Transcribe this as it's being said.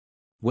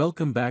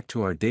Welcome back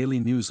to our daily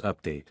news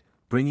update,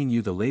 bringing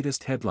you the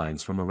latest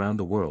headlines from around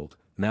the world.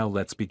 Now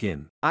let's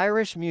begin.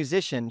 Irish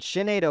musician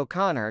Sinead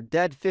O'Connor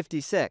dead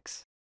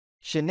 56.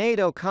 Sinead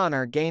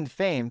O'Connor gained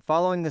fame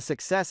following the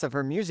success of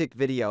her music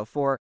video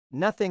for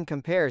Nothing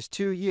Compares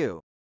to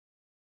You.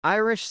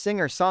 Irish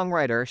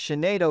singer-songwriter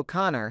Sinead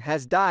O'Connor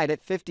has died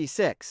at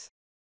 56.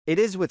 It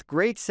is with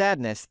great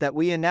sadness that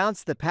we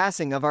announce the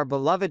passing of our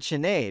beloved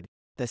Sinead,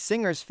 the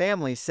singer's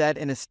family said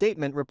in a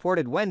statement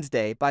reported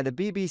Wednesday by the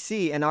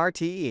BBC and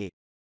RTE.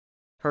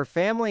 Her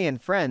family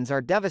and friends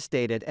are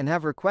devastated and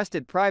have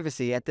requested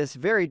privacy at this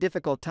very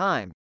difficult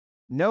time.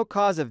 No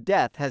cause of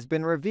death has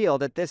been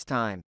revealed at this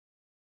time.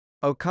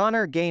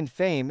 O'Connor gained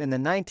fame in the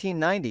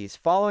 1990s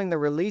following the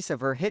release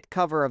of her hit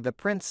cover of the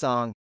Prince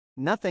song,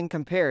 Nothing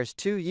Compares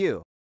to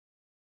You.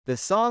 The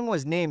song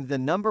was named the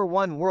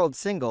 #1 world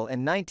single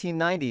in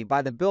 1990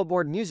 by the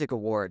Billboard Music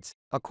Awards,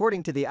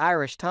 according to the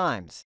Irish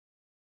Times.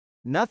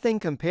 Nothing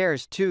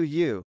Compares to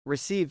You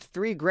received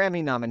 3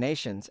 Grammy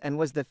nominations and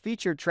was the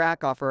featured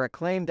track off her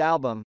acclaimed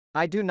album,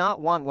 I Do Not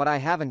Want What I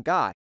Haven't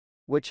Got,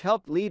 which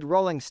helped lead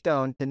Rolling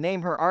Stone to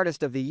name her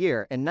Artist of the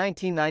Year in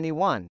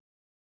 1991.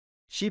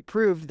 She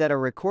proved that a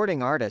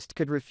recording artist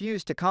could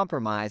refuse to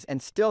compromise and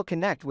still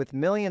connect with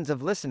millions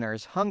of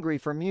listeners hungry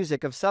for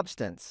music of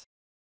substance.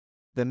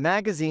 The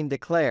magazine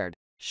declared.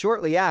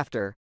 Shortly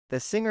after, the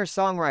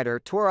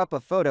singer-songwriter tore up a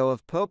photo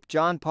of Pope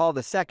John Paul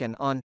II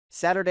on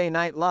Saturday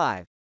Night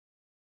Live.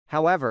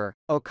 However,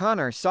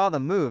 O'Connor saw the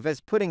move as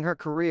putting her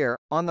career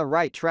on the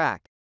right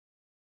track.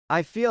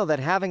 I feel that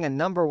having a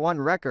 #1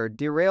 record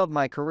derailed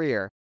my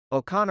career,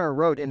 O'Connor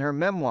wrote in her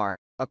memoir,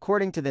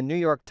 according to the New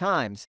York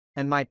Times,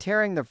 and my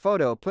tearing the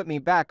photo put me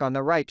back on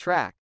the right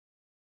track.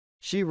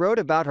 She wrote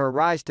about her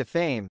rise to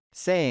fame,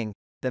 saying,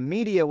 the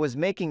media was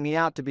making me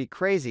out to be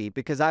crazy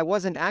because I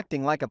wasn't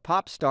acting like a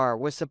pop star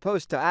was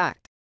supposed to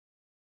act.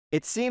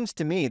 It seems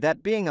to me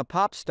that being a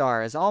pop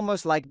star is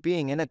almost like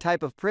being in a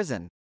type of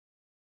prison.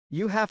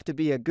 You have to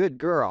be a good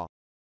girl.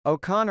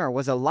 O'Connor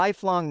was a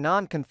lifelong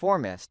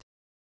nonconformist.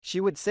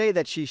 She would say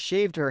that she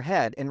shaved her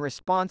head in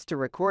response to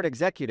record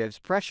executives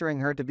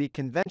pressuring her to be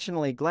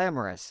conventionally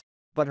glamorous,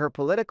 but her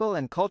political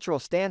and cultural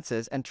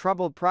stances and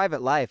troubled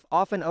private life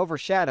often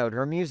overshadowed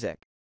her music.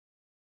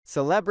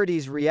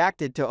 Celebrities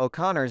reacted to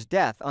O'Connor's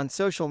death on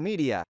social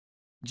media.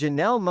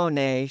 Janelle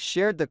Monáe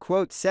shared the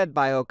quote said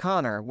by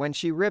O'Connor when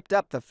she ripped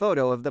up the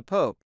photo of the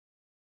Pope.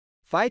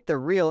 Fight the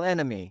real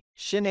enemy,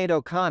 Sinead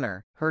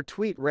O'Connor, her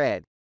tweet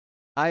read.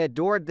 I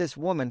adored this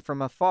woman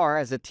from afar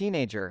as a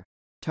teenager,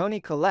 Toni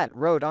Collette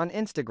wrote on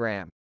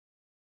Instagram.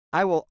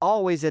 I will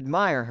always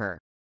admire her.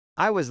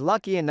 I was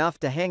lucky enough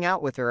to hang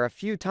out with her a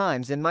few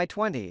times in my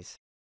 20s.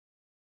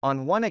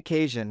 On one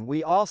occasion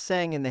we all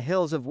sang in the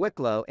hills of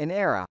Wicklow in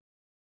Era.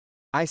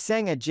 I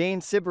sang a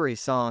Jane Siberry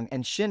song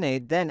and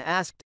Sinead then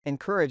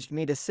encouraged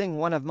me to sing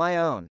one of my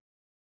own.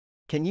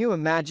 Can you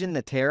imagine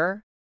the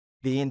terror?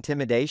 The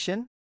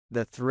intimidation?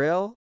 The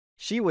thrill?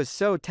 She was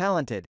so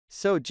talented,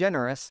 so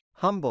generous,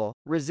 humble,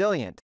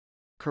 resilient,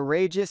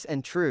 courageous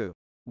and true.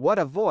 What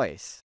a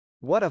voice!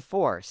 What a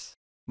force!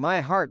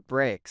 My heart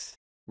breaks.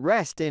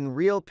 Rest in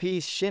real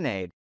peace,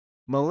 Sinead.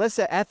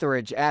 Melissa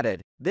Etheridge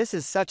added, this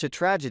is such a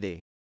tragedy.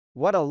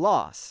 What a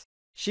loss.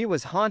 She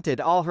was haunted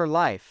all her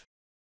life.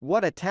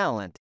 What a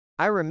talent.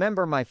 I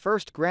remember my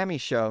first Grammy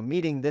show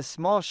meeting this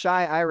small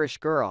shy Irish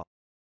girl.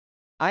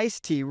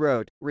 Ice-T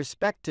wrote,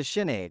 respect to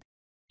Sinead.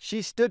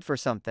 She stood for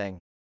something.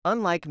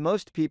 Unlike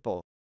most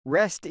people.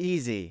 Rest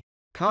easy.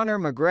 Conor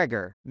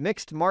McGregor,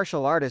 mixed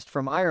martial artist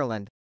from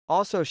Ireland,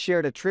 also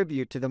shared a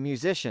tribute to the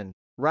musician,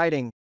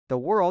 writing, the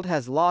world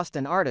has lost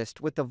an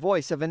artist with the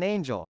voice of an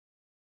angel.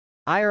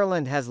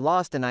 Ireland has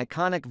lost an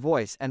iconic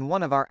voice and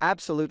one of our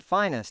absolute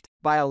finest,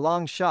 by a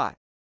long shot.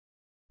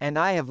 And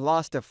I have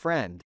lost a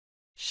friend.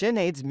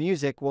 Sinead's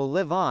music will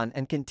live on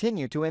and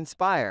continue to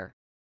inspire.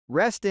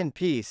 Rest in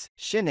peace,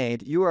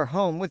 Sinead. You are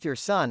home with your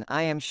son,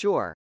 I am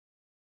sure.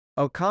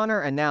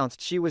 O'Connor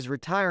announced she was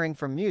retiring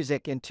from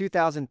music in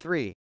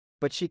 2003,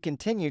 but she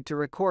continued to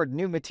record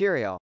new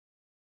material.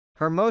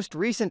 Her most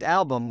recent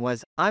album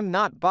was I'm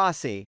Not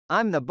Bossy,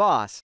 I'm the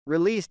Boss,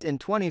 released in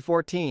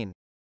 2014.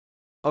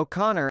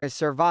 O'Connor is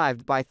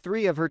survived by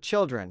 3 of her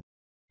children.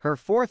 Her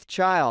 4th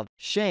child,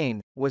 Shane,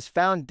 was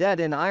found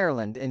dead in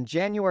Ireland in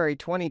January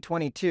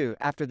 2022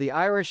 after the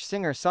Irish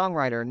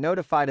singer-songwriter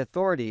notified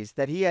authorities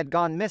that he had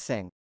gone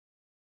missing.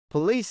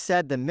 Police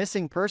said the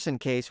missing person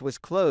case was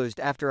closed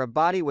after a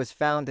body was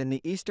found in the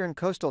eastern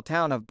coastal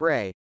town of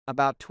Bray,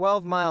 about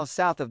 12 miles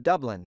south of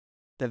Dublin.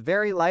 The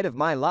very light of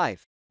my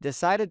life,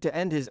 decided to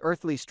end his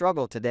earthly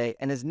struggle today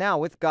and is now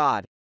with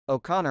God,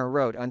 O'Connor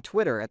wrote on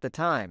Twitter at the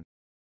time.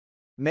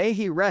 May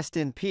he rest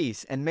in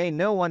peace and may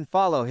no one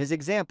follow his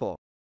example.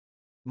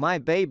 My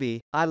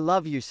baby, I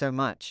love you so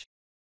much.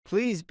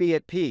 Please be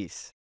at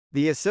peace.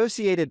 The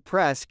Associated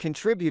Press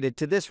contributed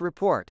to this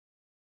report.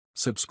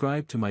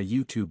 Subscribe to my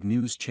YouTube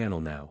news channel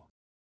now.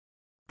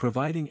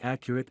 Providing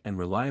accurate and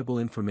reliable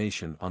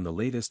information on the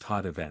latest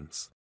hot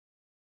events.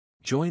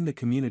 Join the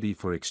community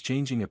for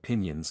exchanging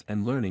opinions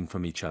and learning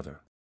from each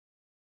other.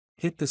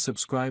 Hit the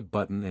subscribe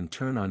button and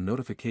turn on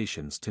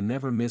notifications to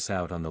never miss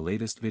out on the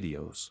latest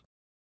videos.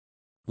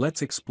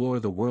 Let's explore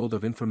the world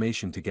of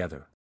information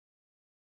together.